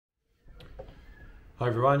Hi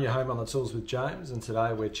everyone, you're home on the tools with James, and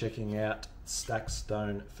today we're checking out stacked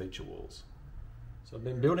stone feature walls. So I've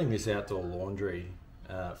been building this outdoor laundry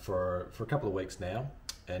for a couple of weeks now,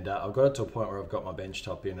 and I've got it to a point where I've got my bench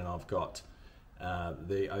top in and I've got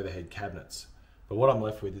the overhead cabinets. But what I'm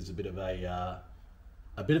left with is a bit of a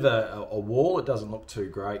wall. It doesn't look too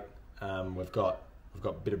great. We've got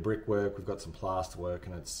a bit of brickwork, we've got some plaster work,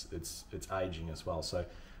 and it's aging as well. So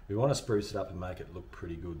we want to spruce it up and make it look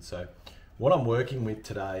pretty good. So what I'm working with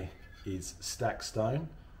today is stacked stone,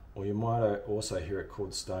 or you might also hear it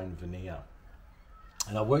called stone veneer.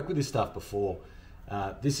 And I've worked with this stuff before.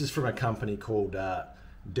 This is from a company called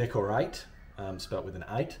Decorate, spelt with an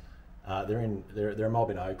 8. They're a mob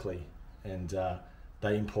in Oakley, and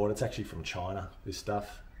they import. It's actually from China. This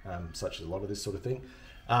stuff, such as a lot of this sort of thing.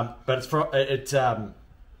 But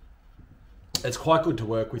it's quite good to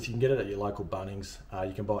work with. You can get it at your local Bunnings.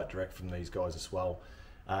 You can buy it direct from these guys as well.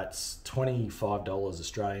 It's $25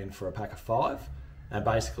 Australian for a pack of 5, and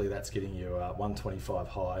basically that's getting you 125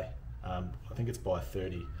 high. I think it's by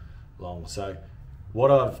 30 long. So what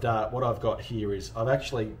I've got here is I've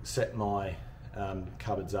actually set my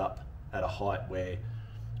cupboards up at a height where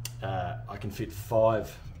I can fit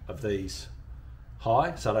 5 of these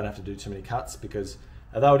high, so I don't have to do too many cuts, because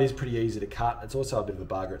although it is pretty easy to cut, it's also a bit of a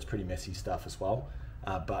bugger. It's pretty messy stuff as well,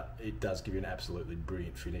 but it does give you an absolutely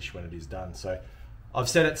brilliant finish when it is done. So I've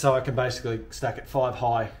set it so I can basically stack it 5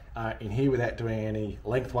 high in here without doing any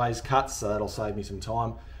lengthways cuts, so that'll save me some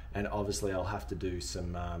time. And obviously I'll have to do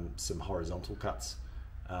some horizontal cuts,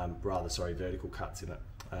 vertical cuts in it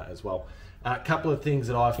as well. A couple of things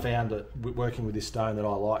that I've found that working with this stone that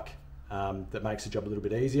I like, that makes the job a little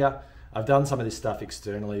bit easier. I've done some of this stuff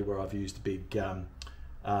externally where I've used a big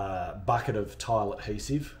bucket of tile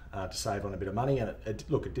adhesive to save on a bit of money, and it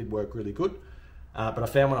did work really good. But I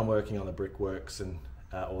found when I'm working on the brickworks and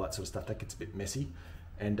all that sort of stuff, that gets a bit messy.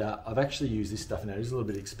 And I've actually used this stuff now. It is a little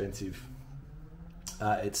bit expensive.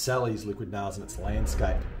 It's Sally's liquid nails, and it's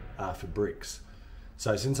landscape for bricks.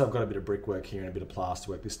 So since I've got a bit of brickwork here and a bit of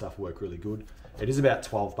plasterwork, this stuff worked really good. It is about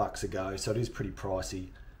 12 bucks a go, so it is pretty pricey.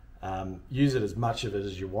 Use it as much of it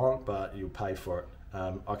as you want, but you'll pay for it.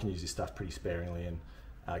 I can use this stuff pretty sparingly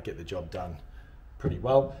and get the job done pretty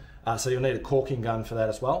well. So you'll need a caulking gun for that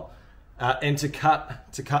as well. And to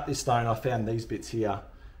cut this stone, I found these bits here,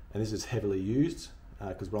 and this is heavily used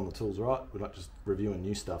because we're on the tools, right? We're not just reviewing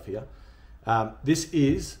new stuff here. This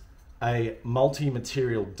is a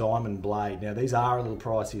multi-material diamond blade. Now these are a little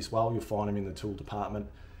pricey as well. You'll find them in the tool department.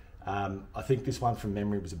 I think this one from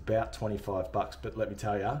memory was about 25 bucks, but let me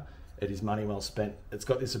tell you, it is money well spent. It's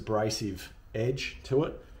got this abrasive edge to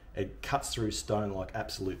it. It cuts through stone like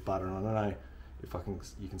absolute butter, and I don't know if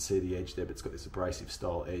you can see the edge there, but it's got this abrasive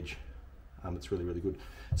style edge. It's really, really good.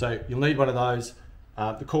 So you'll need one of those,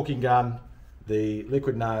 the caulking gun, the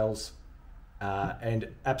liquid nails, and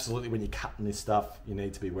absolutely when you're cutting this stuff, you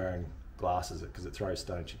need to be wearing glasses because it throws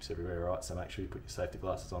stone chips everywhere, right? So make sure you put your safety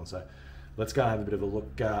glasses on. So let's go and have a bit of a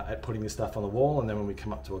look at putting this stuff on the wall, and then when we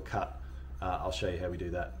come up to a cut, I'll show you how we do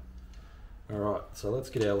that. All right, so let's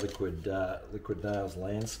get our liquid nails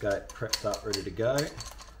landscape prepped up, ready to go.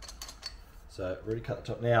 So ready to cut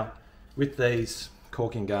the top. Now, with these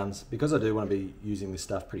caulking guns, because I do want to be using this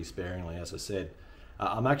stuff pretty sparingly, as I said,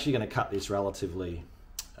 I'm actually going to cut this relatively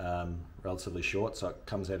short, so it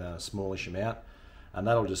comes out in a smallish amount, and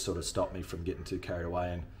that'll just sort of stop me from getting too carried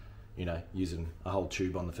away and, you know, using a whole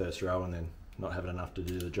tube on the first row and then not having enough to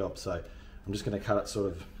do the job. So I'm just going to cut it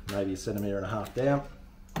sort of maybe 1.5 centimeters down,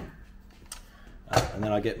 and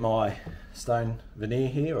then I get my stone veneer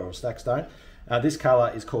here, or stacked stone. This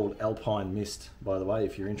colour is called Alpine Mist, by the way,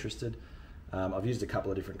 if you're interested. I've used a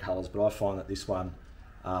couple of different colours, but I find that this one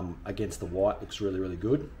against the white looks really, really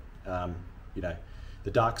good. You know,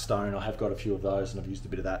 the dark stone, I have got a few of those, and I've used a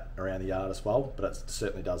bit of that around the yard as well, but it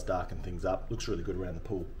certainly does darken things up. Looks really good around the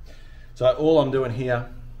pool. So all I'm doing here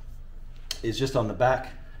is just on the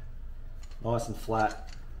back, nice and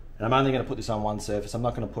flat, and I'm only going to put this on one surface. I'm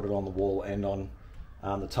not going to put it on the wall and on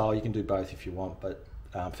the tile. You can do both if you want, but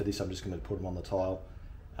for this I'm just going to put them on the tile,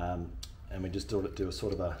 and we just do a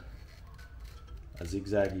sort of a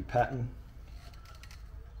zigzaggy pattern,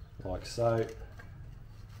 like so.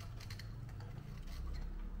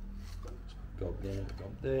 Gob there,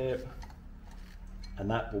 gob there, and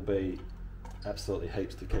that will be absolutely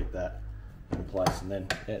heaps to keep that in place. And then,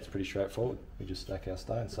 yeah, it's pretty straightforward. We just stack our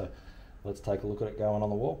stones. So let's take a look at it going on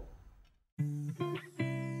the wall.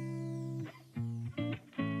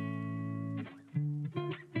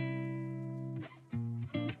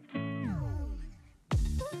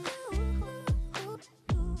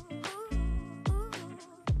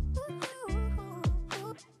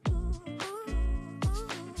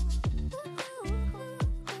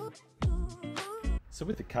 So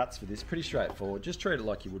with the cuts for this, pretty straightforward. Just treat it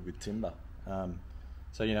like you would with timber.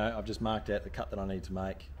 So you know, I've just marked out the cut that I need to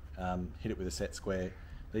make, hit it with a set square.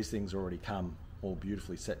 These things already come all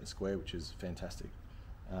beautifully set in square, which is fantastic.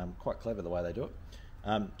 Quite clever the way they do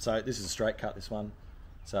it. So this is a straight cut, this one.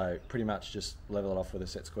 So pretty much just level it off with a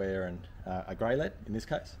set square and a grey lead in this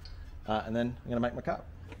case. And then I'm going to make my cut.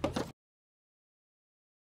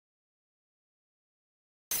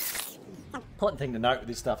 Important thing to note with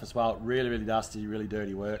this stuff as well, really dusty, really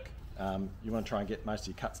dirty work. You want to try and get most of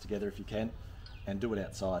your cuts together if you can, and do it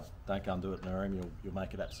outside. Don't go and do it in a room, you'll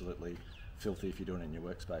make it absolutely filthy if you're doing it in your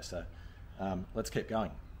workspace. So let's keep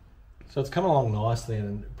going. So it's come along nicely,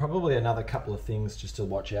 and probably another couple of things just to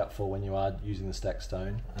watch out for when you are using the stacked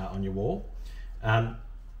stone on your wall.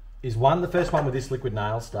 Is one, the first one with this liquid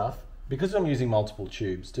nail stuff, because I'm using multiple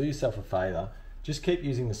tubes, do yourself a favour, just keep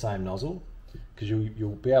using the same nozzle, because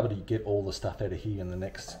you'll be able to get all the stuff out of here in the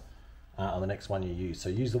next on the next one you use. So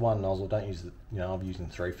use the one nozzle, don't use the, you know, I'm using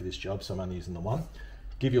 3 for this job, so I'm only using the one.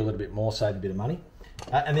 Give you a little bit more, save a bit of money.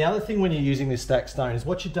 And the other thing when you're using this stacked stone is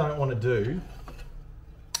what you don't want to do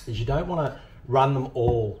is you don't want to run them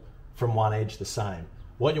all from one edge the same.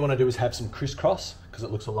 What you want to do is have some crisscross, because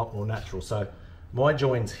it looks a lot more natural. So my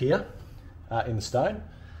join's here in the stone.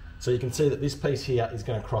 So you can see that this piece here is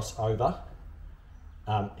going to cross over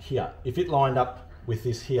here. If it lined up with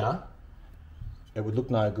this here, it would look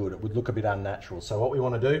no good. It would look a bit unnatural. So what we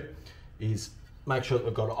want to do is make sure that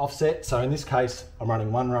we've got it offset. So in this case, I'm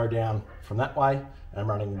running 1 row down from that way, and I'm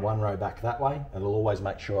running 1 row back that way, and it'll always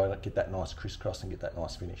make sure I get that nice crisscross and get that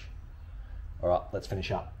nice finish. All right, let's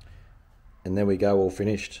finish up. And there we go, all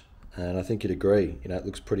finished. And I think you'd agree, you know, it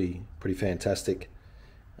looks pretty fantastic.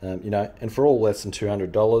 You know, and for all less than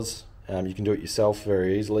 $200, you can do it yourself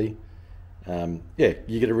very easily. Yeah,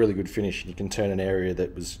 you get a really good finish. You can turn an area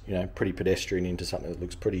that was, you know, pretty pedestrian into something that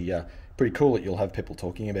looks pretty cool that you'll have people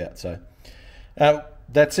talking about. So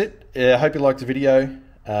that's it. I hope you liked the video.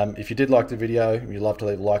 If you did like the video and you'd love to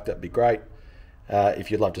leave a like, that'd be great. If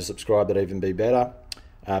you'd love to subscribe, that'd even be better.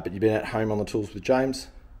 But you've been at home on the tools with James.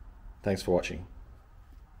 Thanks for watching.